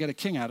us if we get a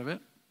king out of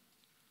it.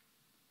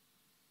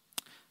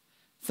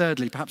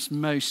 Thirdly, perhaps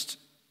most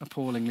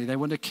appallingly, they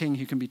want a king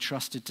who can be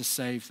trusted to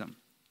save them.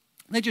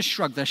 They just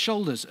shrug their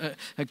shoulders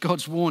at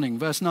God's warning.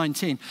 Verse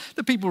 19,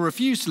 the people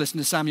refuse to listen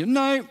to Samuel.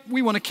 No,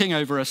 we want a king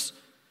over us.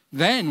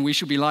 Then we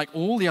shall be like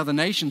all the other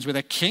nations with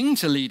a king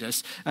to lead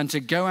us and to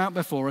go out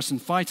before us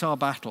and fight our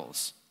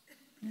battles.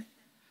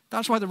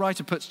 That's why the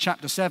writer puts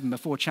chapter 7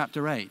 before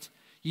chapter 8.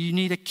 You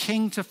need a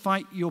king to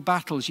fight your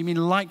battles. You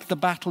mean like the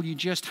battle you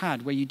just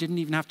had where you didn't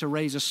even have to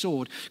raise a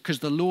sword because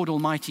the Lord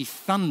Almighty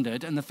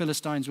thundered and the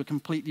Philistines were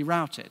completely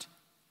routed.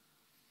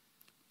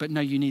 But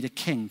no, you need a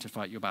king to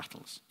fight your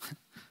battles.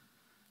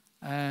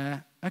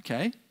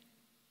 Okay.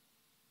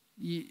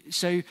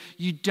 So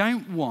you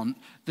don't want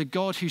the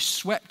God who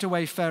swept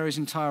away Pharaoh's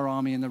entire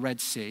army in the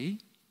Red Sea.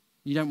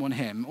 You don't want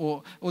him.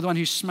 Or the one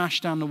who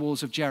smashed down the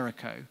walls of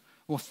Jericho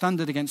or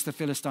thundered against the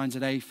Philistines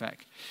at Aphek.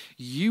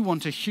 You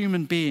want a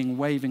human being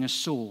waving a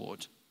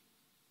sword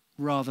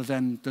rather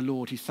than the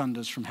Lord who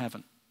thunders from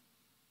heaven.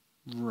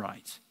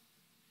 Right.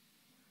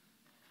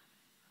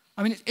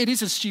 I mean, it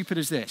is as stupid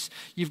as this.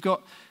 You've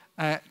got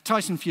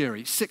Tyson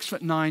Fury,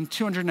 6'9",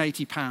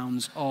 280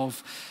 pounds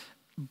of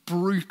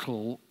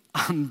brutal,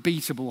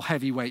 unbeatable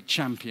heavyweight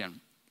champion.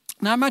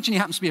 Now, imagine he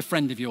happens to be a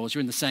friend of yours.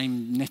 You're in the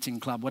same knitting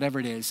club, whatever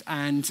it is.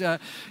 And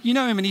you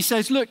know him and he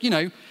says, look,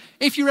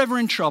 if you're ever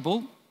in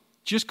trouble,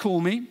 just call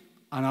me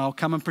and I'll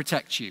come and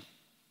protect you.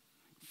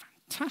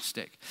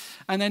 Fantastic.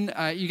 And then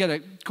you get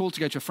a call to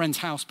go to a friend's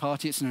house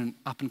party. It's in an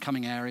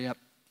up-and-coming area.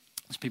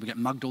 People get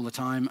mugged all the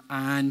time,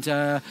 and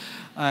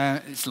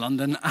it's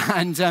London.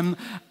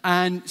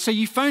 And so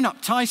you phone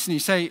up Tyson. You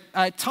say,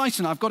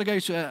 Tyson, I've got to go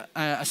to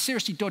a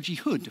seriously dodgy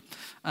hood.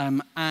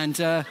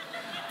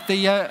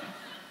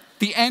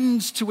 The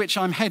ends to which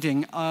I'm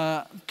heading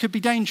could be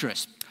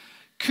dangerous.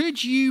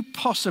 Could you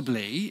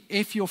possibly,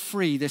 if you're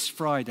free this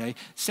Friday,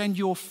 send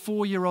your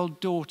 4-year-old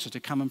daughter to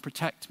come and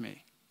protect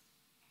me?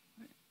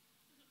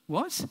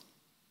 What?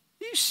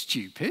 You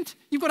stupid.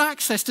 You've got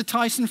access to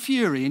Tyson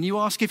Fury and you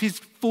ask if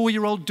his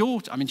 4-year-old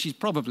daughter, I mean, she's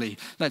probably,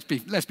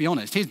 let's be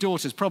honest, his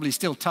daughter's probably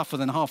still tougher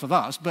than half of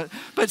us,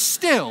 but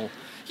still,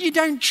 you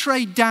don't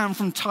trade down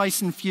from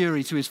Tyson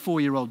Fury to his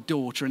 4-year-old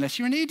daughter unless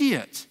you're an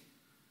idiot.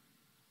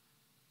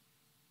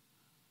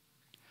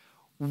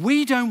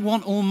 We don't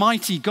want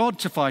Almighty God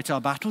to fight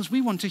our battles.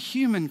 We want a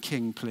human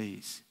king,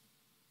 please.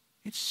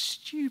 It's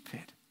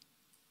stupid.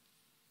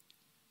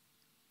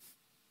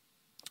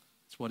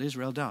 It's what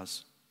Israel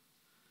does.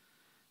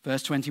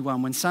 Verse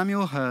 21, when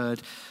Samuel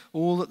heard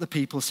all that the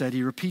people said,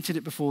 he repeated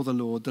it before the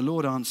Lord. The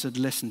Lord answered,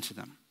 listen to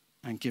them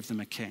and give them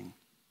a king.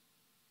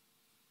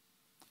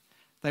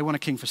 They want a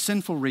king for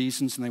sinful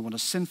reasons and they want a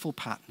sinful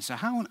pattern. So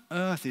how on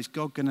earth is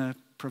God going to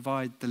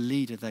provide the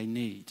leader they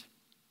need?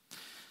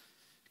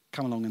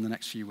 Come along in the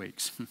next few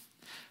weeks.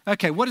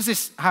 Okay, what does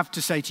this have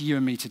to say to you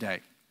and me today?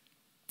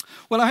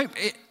 Well, I hope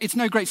it's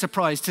no great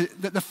surprise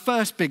that the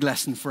first big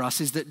lesson for us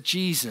is that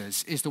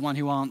Jesus is the one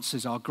who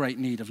answers our great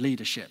need of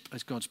leadership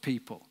as God's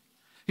people,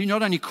 who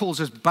not only calls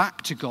us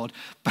back to God,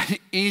 but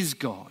is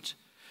God,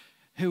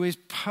 who is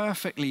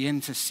perfectly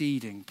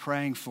interceding,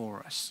 praying for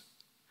us,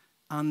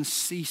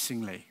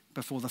 unceasingly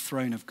before the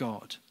throne of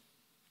God.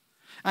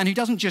 And he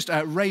doesn't just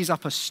raise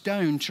up a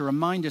stone to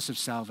remind us of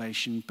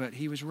salvation, but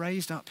he was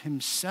raised up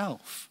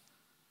himself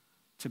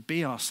to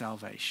be our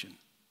salvation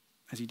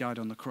as he died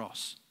on the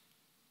cross.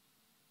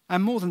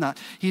 And more than that,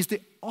 he's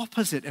the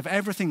opposite of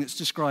everything that's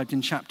described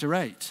in chapter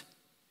 8.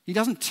 He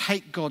doesn't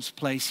take God's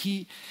place.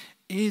 He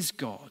is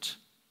God.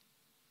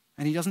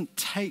 And he doesn't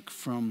take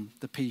from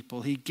the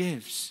people. He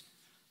gives.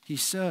 He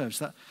serves.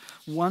 That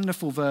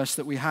wonderful verse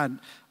that we had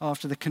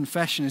after the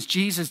confession as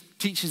Jesus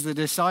teaches the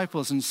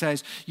disciples and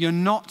says, you're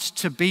not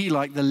to be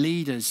like the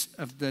leaders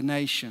of the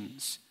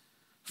nations,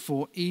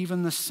 for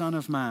even the Son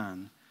of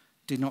Man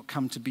did not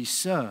come to be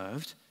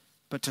served,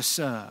 but to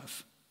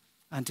serve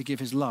and to give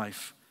his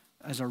life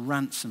as a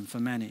ransom for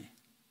many.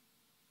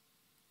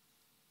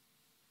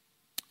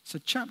 So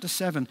chapter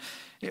 7,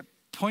 it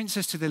points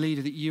us to the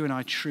leader that you and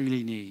I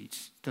truly need,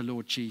 the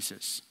Lord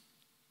Jesus.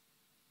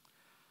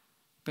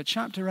 But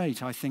chapter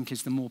 8, I think,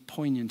 is the more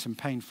poignant and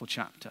painful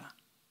chapter.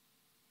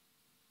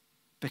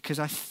 Because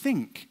I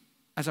think,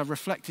 as I've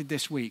reflected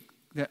this week,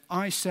 that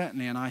I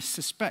certainly, and I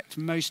suspect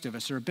most of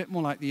us, are a bit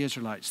more like the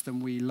Israelites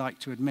than we like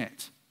to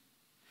admit.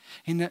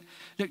 In that,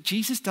 look,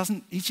 Jesus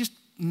he's just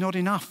not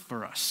enough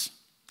for us.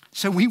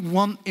 So we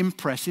want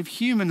impressive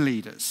human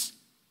leaders.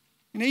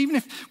 Even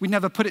if we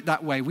never put it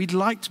that way, we'd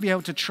like to be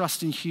able to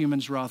trust in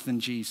humans rather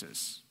than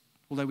Jesus,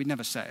 although we'd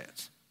never say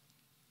it.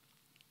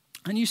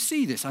 And you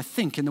see this, I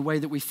think, in the way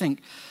that we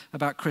think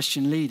about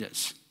Christian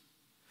leaders.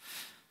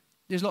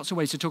 There's lots of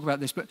ways to talk about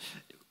this, but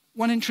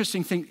one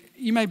interesting thing,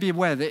 you may be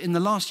aware that in the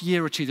last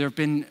year or two there have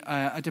been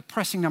a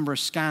depressing number of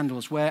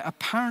scandals where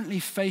apparently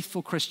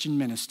faithful Christian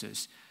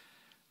ministers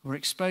were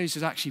exposed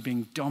as actually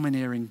being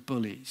domineering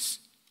bullies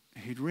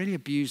who'd really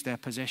abused their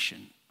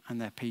position and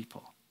their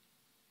people.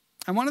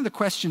 And one of the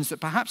questions that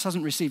perhaps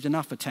hasn't received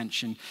enough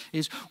attention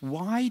is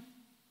why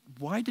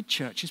did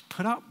churches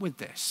put up with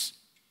this?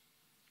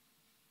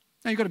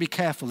 Now, you've got to be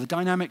careful. The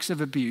dynamics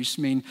of abuse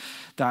mean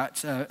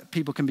that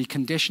people can be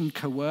conditioned,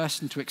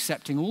 coerced into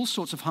accepting all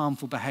sorts of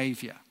harmful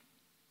behavior.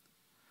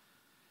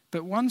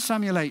 But 1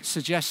 Samuel 8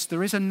 suggests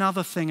there is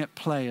another thing at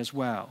play as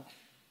well,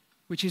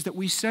 which is that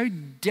we so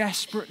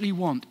desperately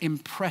want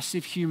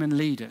impressive human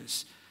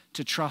leaders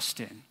to trust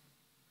in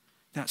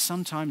that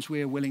sometimes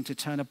we are willing to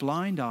turn a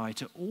blind eye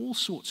to all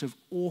sorts of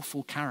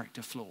awful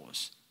character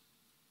flaws.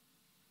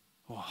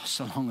 Oh,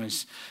 so long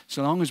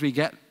as we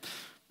get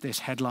this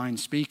headline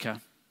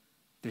speaker,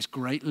 this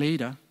great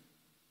leader.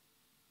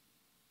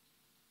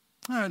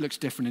 Oh, it looks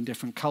different in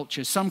different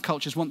cultures. Some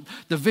cultures want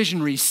the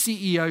visionary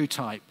CEO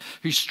type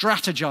who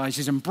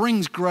strategizes and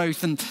brings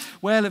growth. And,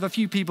 well, if a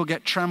few people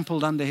get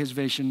trampled under his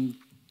vision,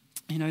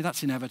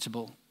 that's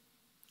inevitable.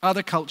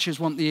 Other cultures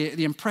want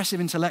the impressive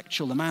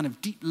intellectual, the man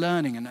of deep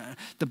learning and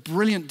the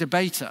brilliant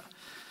debater.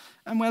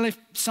 And, well, if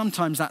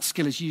sometimes that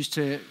skill is used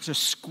to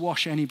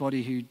squash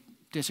anybody who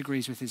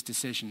disagrees with his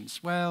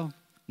decisions, well,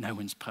 no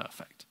one's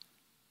perfect.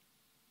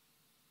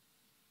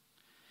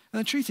 And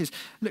the truth is,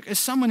 look, as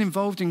someone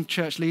involved in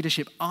church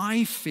leadership,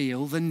 I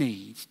feel the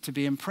need to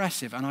be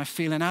impressive and I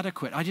feel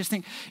inadequate. I just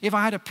think if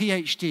I had a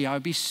PhD, I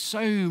would be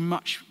so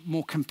much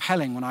more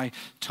compelling when I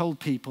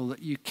told people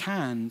that you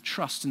can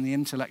trust in the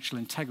intellectual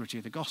integrity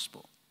of the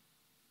gospel.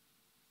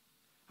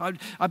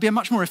 I'd be a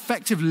much more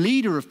effective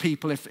leader of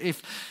people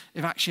if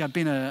actually I'd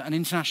been an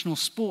international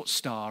sports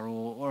star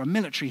or a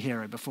military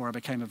hero before I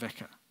became a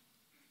vicar.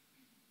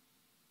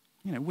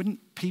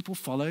 Wouldn't people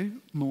follow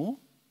more?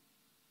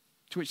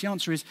 To which the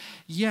answer is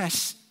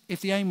yes,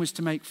 if the aim was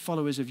to make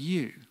followers of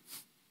you.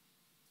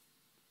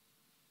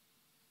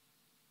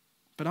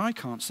 But I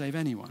can't save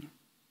anyone.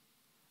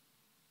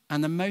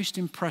 And the most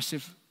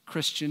impressive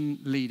Christian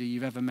leader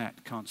you've ever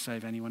met can't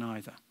save anyone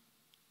either.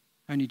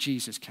 Only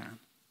Jesus can.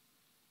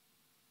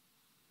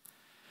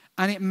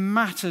 And it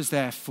matters,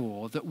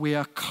 therefore, that we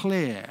are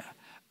clear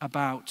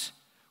about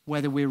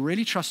whether we're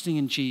really trusting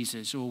in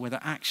Jesus or whether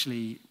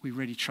actually we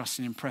really trust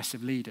in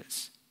impressive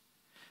leaders.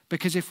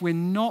 Because if we're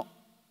not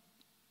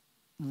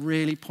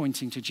really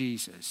pointing to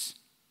Jesus,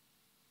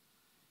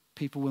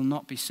 people will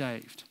not be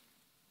saved.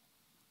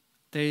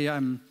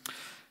 I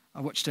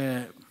watched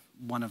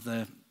one of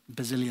the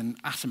Basilian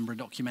Attenborough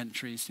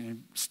documentaries,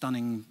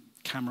 stunning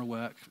camera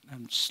work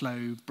and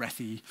slow,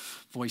 breathy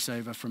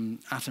voiceover from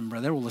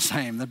Attenborough. They're all the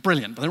same. They're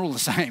brilliant, but they're all the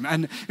same.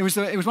 And it was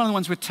one of the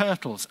ones with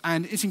turtles.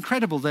 And it's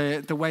incredible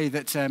the way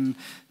that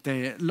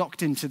they're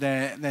locked into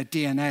their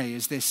DNA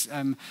is this.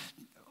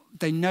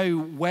 They know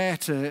where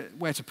to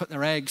put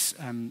their eggs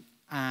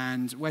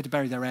and where to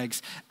bury their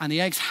eggs. And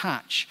the eggs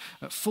hatch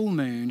at full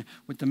moon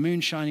with the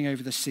moon shining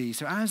over the sea.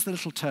 So as the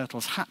little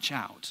turtles hatch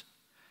out,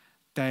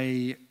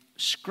 they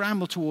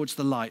scramble towards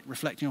the light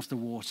reflecting off the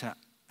water,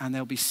 and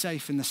they'll be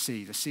safe in the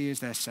sea. The sea is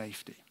their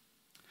safety.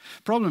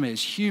 Problem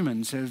is,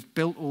 humans have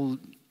built all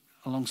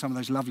along some of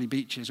those lovely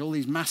beaches, all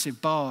these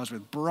massive bars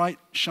with bright,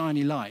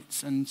 shiny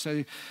lights. And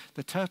so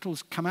the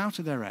turtles come out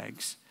of their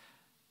eggs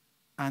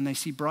and they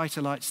see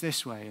brighter lights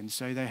this way. And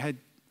so they head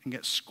and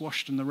get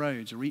squashed on the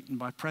roads or eaten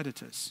by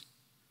predators.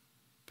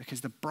 Because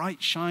the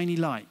bright, shiny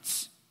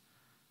lights,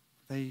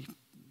 they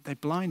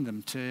blind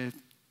them to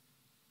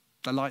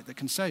the light that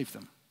can save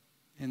them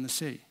in the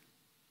sea.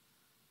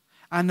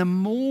 And the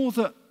more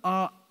that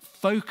our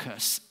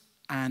focus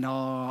and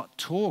our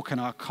talk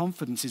and our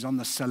confidence is on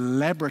the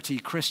celebrity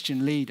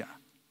Christian leader,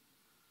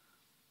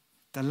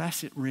 the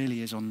less it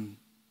really is on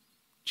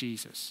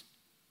Jesus.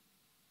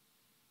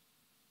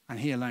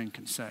 And he alone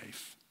can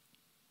save.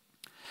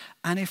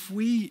 And if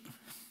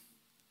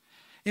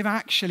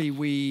actually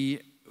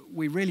we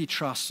really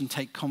trust and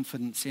take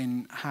confidence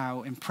in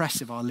how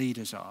impressive our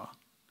leaders are,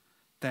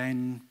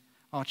 then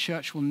our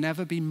church will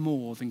never be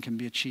more than can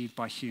be achieved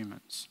by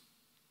humans.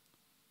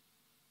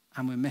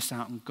 And we'll miss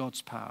out on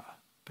God's power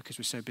because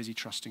we're so busy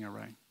trusting our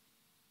own.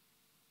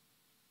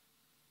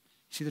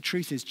 See, the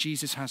truth is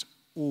Jesus has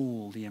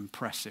all the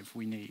impressive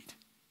we need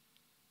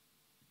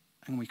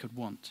and we could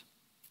want.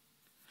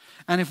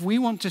 And if we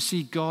want to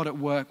see God at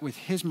work with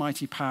his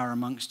mighty power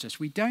amongst us,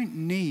 we don't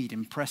need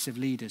impressive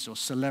leaders or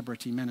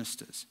celebrity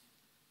ministers.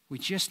 We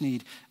just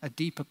need a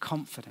deeper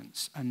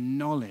confidence and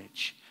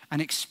knowledge,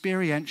 an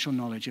experiential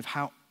knowledge of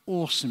how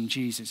awesome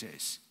Jesus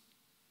is.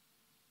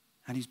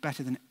 And he's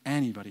better than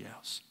anybody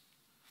else.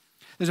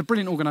 There's a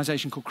brilliant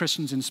organization called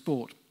Christians in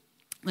Sport.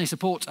 They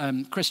support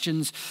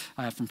Christians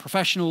from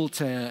professional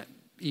to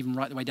even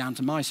right the way down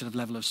to my sort of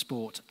level of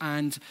sport.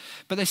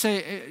 But they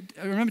say,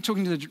 I remember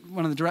talking to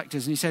one of the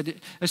directors, and he said,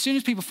 as soon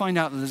as people find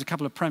out that there's a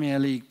couple of Premier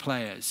League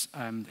players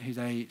who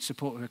they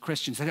support who are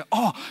Christians, they go,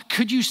 oh,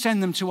 could you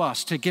send them to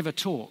us to give a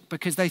talk?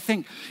 Because they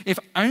think, if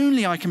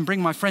only I can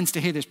bring my friends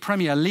to hear this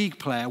Premier League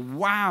player,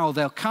 wow,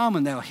 they'll come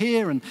and they'll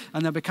hear and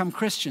they'll become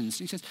Christians.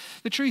 He says,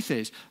 the truth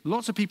is,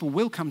 lots of people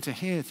will come to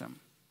hear them.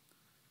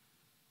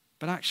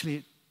 But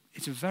actually,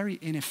 it's very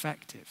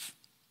ineffective.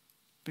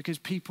 Because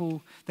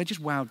people, they're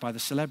just wowed by the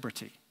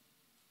celebrity.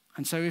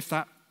 And so if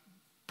that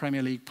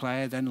Premier League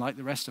player then, like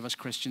the rest of us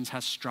Christians,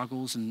 has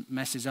struggles and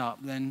messes up,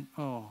 then,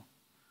 all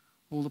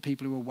the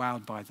people who were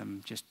wowed by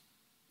them just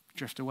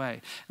drift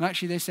away. And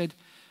actually they said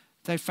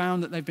they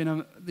found that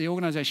the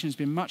organization has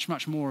been much,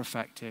 much more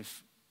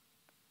effective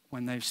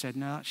when they've said,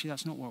 no, actually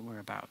that's not what we're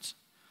about.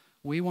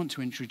 We want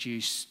to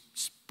introduce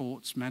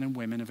sportsmen and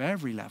women of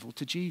every level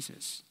to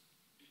Jesus,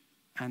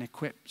 and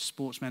equip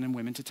sportsmen and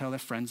women to tell their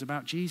friends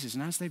about Jesus.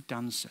 And as they've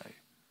done so,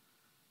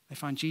 they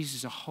find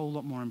Jesus a whole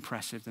lot more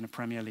impressive than a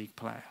Premier League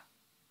player.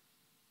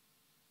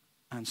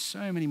 And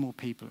so many more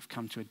people have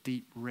come to a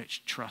deep,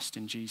 rich trust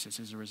in Jesus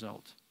as a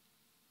result.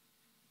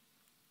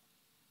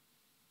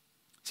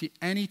 See,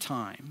 any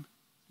time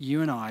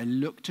you and I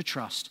look to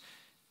trust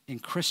in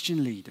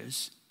Christian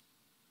leaders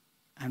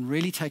and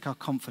really take our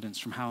confidence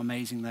from how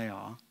amazing they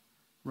are,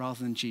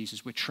 rather than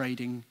Jesus, we're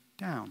trading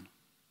down.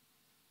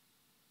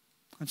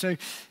 And so,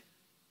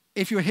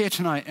 if you're here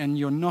tonight and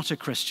you're not a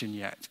Christian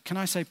yet, can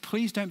I say,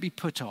 please don't be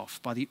put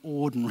off by the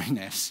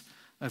ordinariness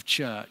of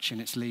church and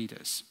its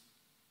leaders.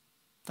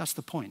 That's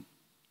the point.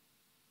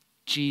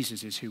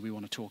 Jesus is who we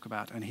want to talk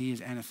about, and he is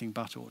anything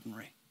but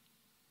ordinary.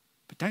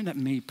 But don't let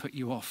me put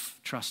you off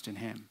trust in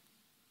him.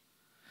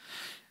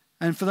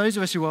 And for those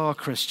of us who are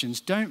Christians,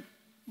 don't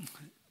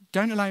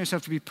allow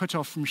yourself to be put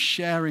off from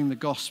sharing the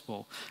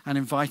gospel and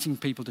inviting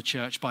people to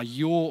church by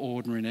your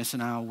ordinariness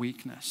and our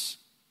weakness.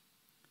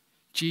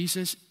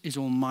 Jesus is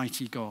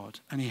Almighty God,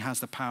 and he has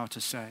the power to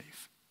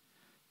save.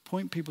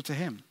 Point people to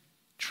him.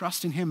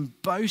 Trust in him.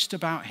 Boast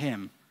about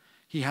him.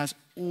 He has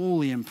all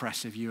the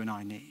impressive you and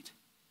I need.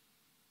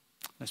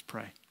 Let's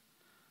pray.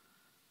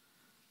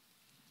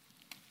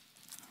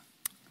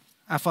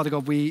 Our Father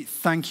God, we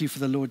thank you for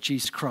the Lord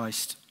Jesus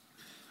Christ.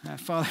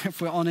 Father,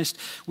 if we're honest,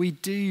 we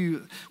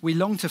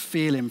long to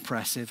feel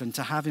impressive and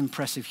to have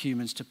impressive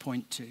humans to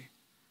point to.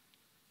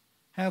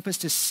 Help us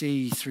to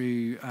see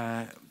through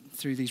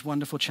these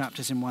wonderful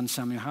chapters in 1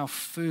 Samuel how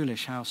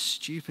foolish, how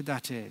stupid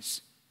that is.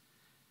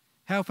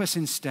 Help us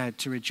instead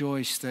to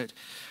rejoice that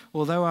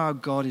although our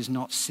God is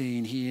not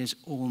seen, he is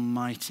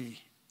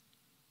almighty.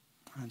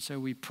 And so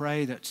we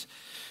pray that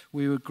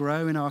we would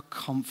grow in our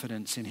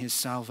confidence in his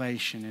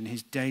salvation and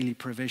his daily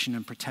provision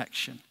and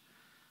protection,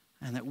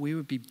 and that we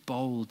would be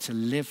bold to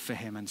live for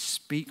him and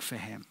speak for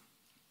him,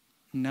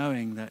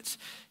 knowing that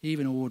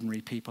even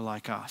ordinary people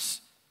like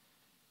us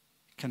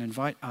can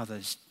invite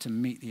others to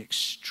meet the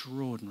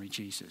extraordinary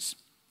Jesus.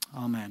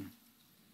 Amen.